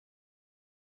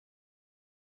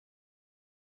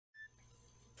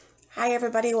Hi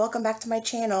everybody, welcome back to my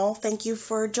channel. Thank you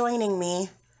for joining me.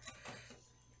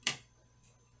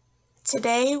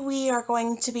 Today we are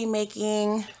going to be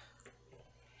making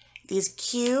these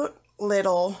cute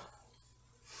little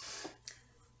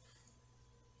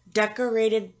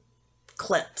decorated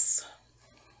clips.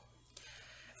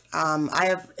 I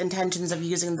have intentions of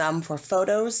using them for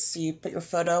photos. So you put your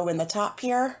photo in the top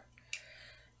here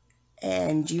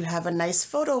and you have a nice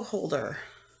photo holder.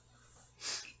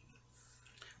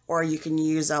 Or you can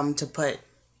use them to put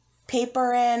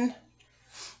paper in.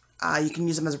 You can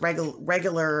use them as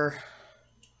regular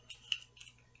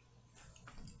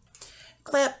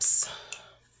clips,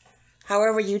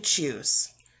 however you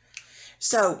choose.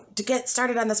 So to get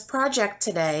started on this project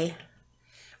today,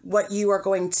 what you are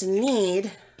going to need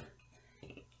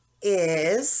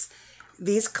is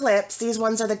these clips. These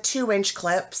ones are the 2-inch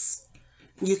clips.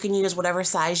 You can use whatever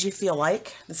size you feel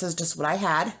like. This is just what I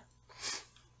had.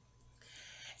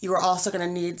 You are also going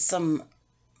to need some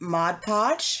Mod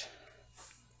Podge.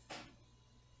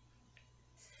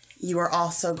 You are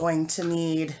also going to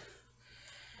need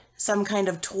some kind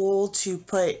of tool to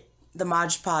put the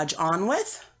Mod Podge on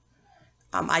with.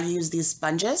 I use these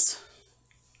sponges.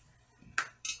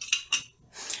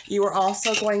 You are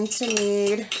also going to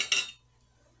need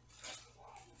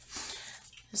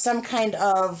some kind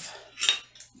of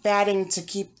batting to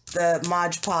keep the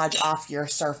Mod Podge off your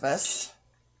surface.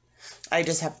 I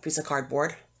just have a piece of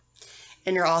cardboard.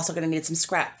 And you're also going to need some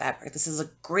scrap fabric. This is a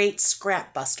great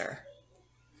scrap buster.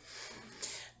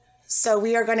 So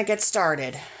we are going to get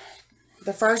started.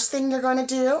 The first thing you're going to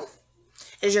do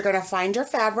is you're going to find your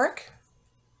fabric.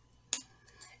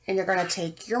 And you're going to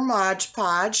take your Mod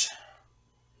Podge.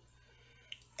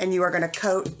 And you are going to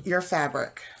coat your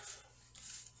fabric.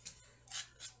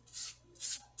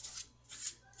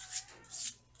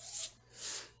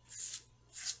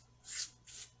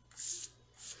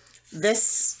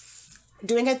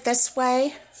 Doing it this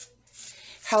way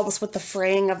helps with the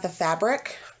fraying of the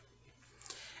fabric.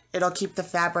 It'll keep the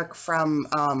fabric from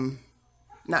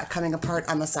not coming apart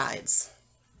on the sides.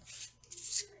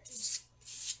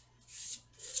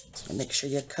 So make sure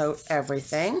you coat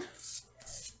everything.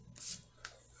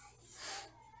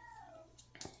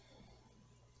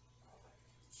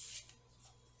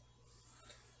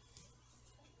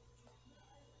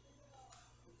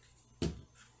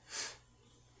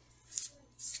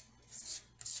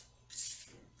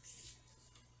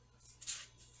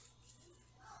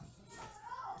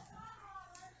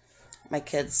 My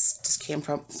kids just came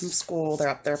from school. They're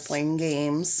up there playing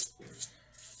games.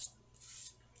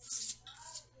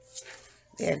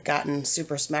 They had gotten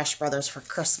Super Smash Brothers for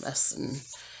Christmas and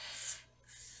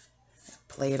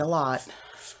played a lot.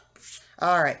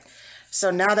 All right.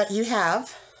 So now that you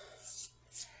have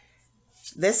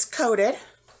this coated,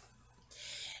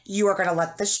 you are going to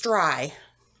let this dry.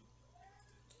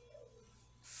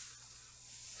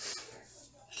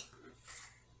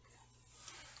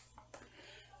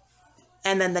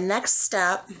 And then the next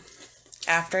step,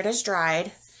 after it is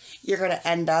dried, you're going to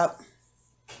end up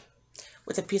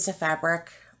with a piece of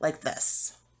fabric like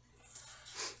this.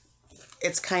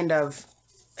 It's kind of,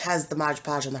 has the Mod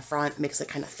Podge on the front, makes it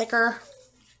kind of thicker.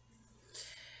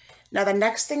 Now the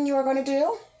next thing you are going to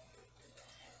do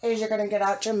is you're going to get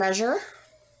out your measure,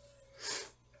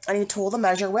 any tool to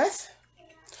measure with.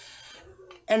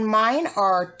 And mine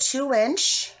are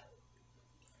 2-inch,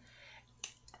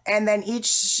 and then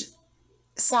each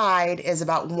side is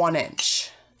about 1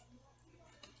 inch.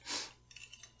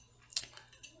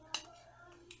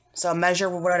 So measure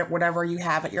whatever you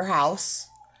have at your house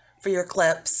for your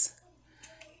clips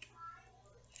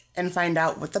and find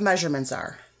out what the measurements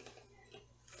are.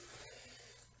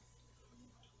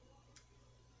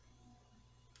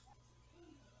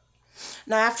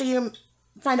 Now after you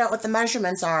find out what the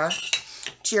measurements are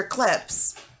to your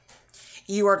clips,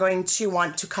 you are going to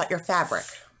want to cut your fabric.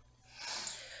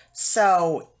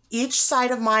 So each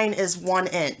side of mine is 1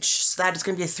 inch. So that is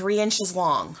going to be 3 inches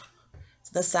long.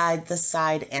 So this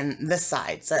side, and this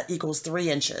side. So that equals 3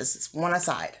 inches. It's one a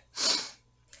side.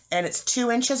 And it's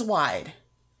 2 inches wide.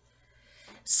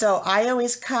 So I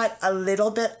always cut a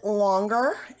little bit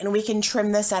longer, and we can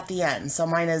trim this at the end. So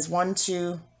mine is 1,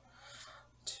 2, 3.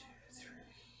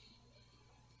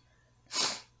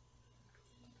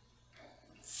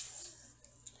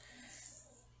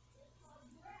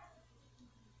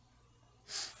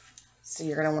 So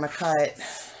you're going to want to cut,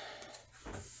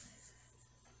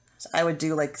 so I would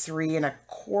do like 3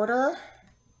 1/4,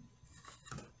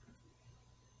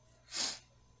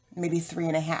 maybe 3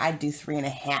 1/2. I'd do 3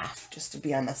 1/2 just to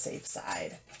be on the safe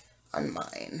side on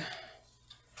mine.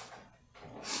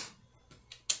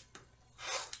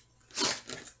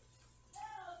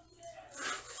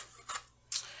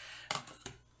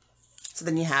 So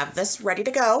then you have this ready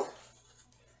to go.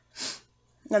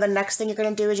 Now the next thing you're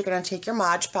going to do is you're going to take your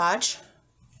Mod Podge.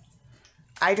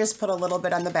 I just put a little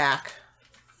bit on the back.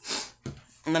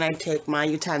 And then I take my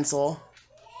utensil.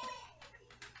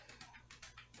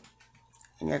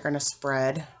 And you're going to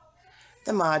spread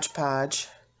the Mod Podge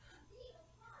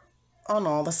on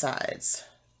all the sides.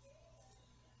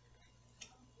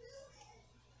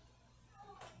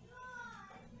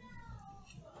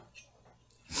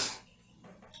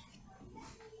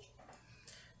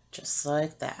 Just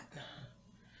like that.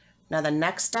 Now the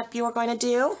next step you are going to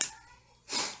do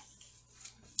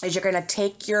is you're going to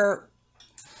take your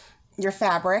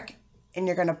fabric and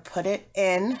you're going to put it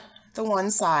in the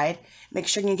one side. Make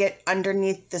sure you get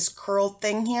underneath this curled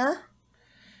thing here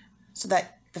so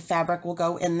that the fabric will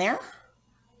go in there.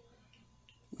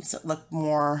 Makes it look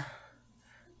more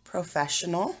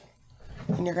professional.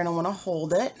 And you're going to want to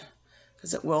hold it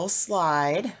because it will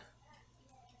slide.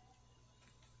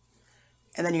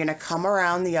 And then you're going to come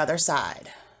around the other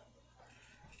side.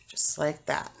 Just like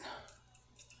that.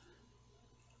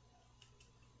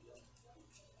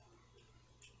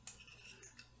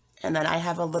 And then I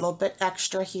have a little bit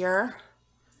extra here.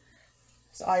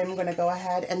 So I am going to go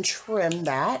ahead and trim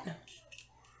that.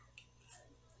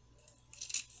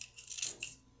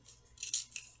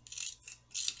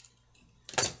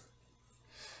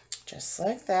 Just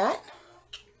like that.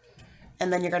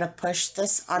 And then you're going to push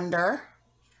this under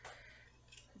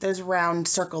those round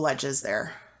circle edges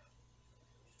there.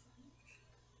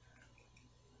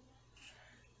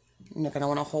 And you're going to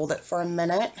want to hold it for a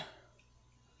minute,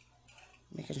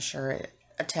 making sure it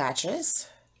attaches.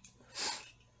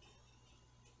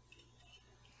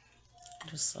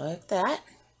 Just like that.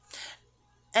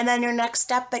 And then your next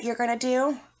step that you're going to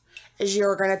do is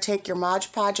you're going to take your Mod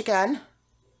Podge again,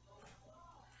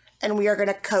 and we are going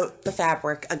to coat the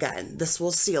fabric again. This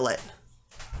will seal it.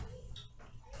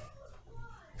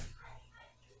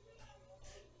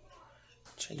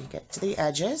 Until you get to the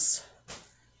edges.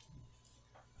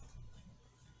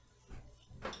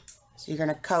 So you're going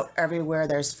to coat everywhere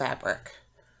there's fabric.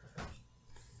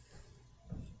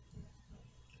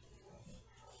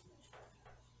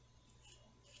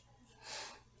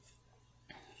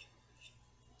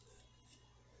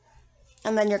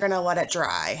 And then you're going to let it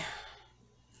dry.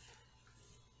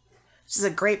 This is a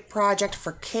great project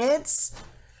for kids,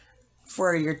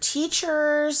 for your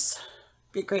teachers.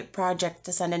 Be a great project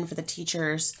to send in for the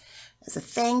teachers as a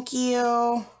thank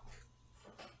you.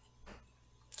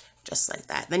 Just like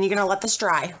that. Then you're going to let this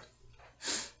dry.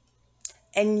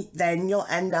 And then you'll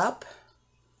end up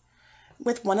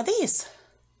with one of these.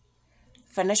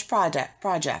 Finished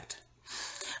project.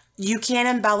 You can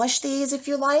embellish these if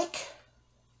you like.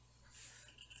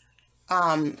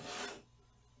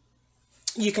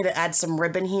 You could add some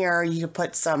ribbon here. You could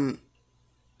put some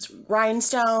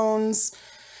rhinestones.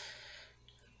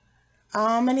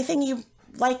 Anything you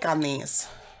like on these.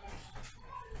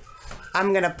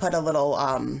 I'm going to put a little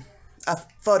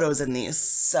photos in these,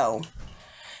 so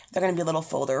they're going to be little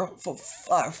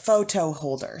photo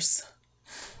holders.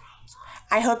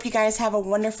 I hope you guys have a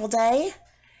wonderful day.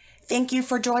 Thank you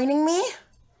for joining me.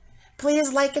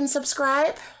 Please like and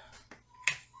subscribe.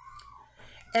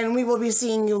 And we will be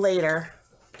seeing you later.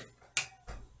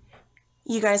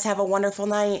 You guys have a wonderful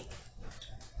night.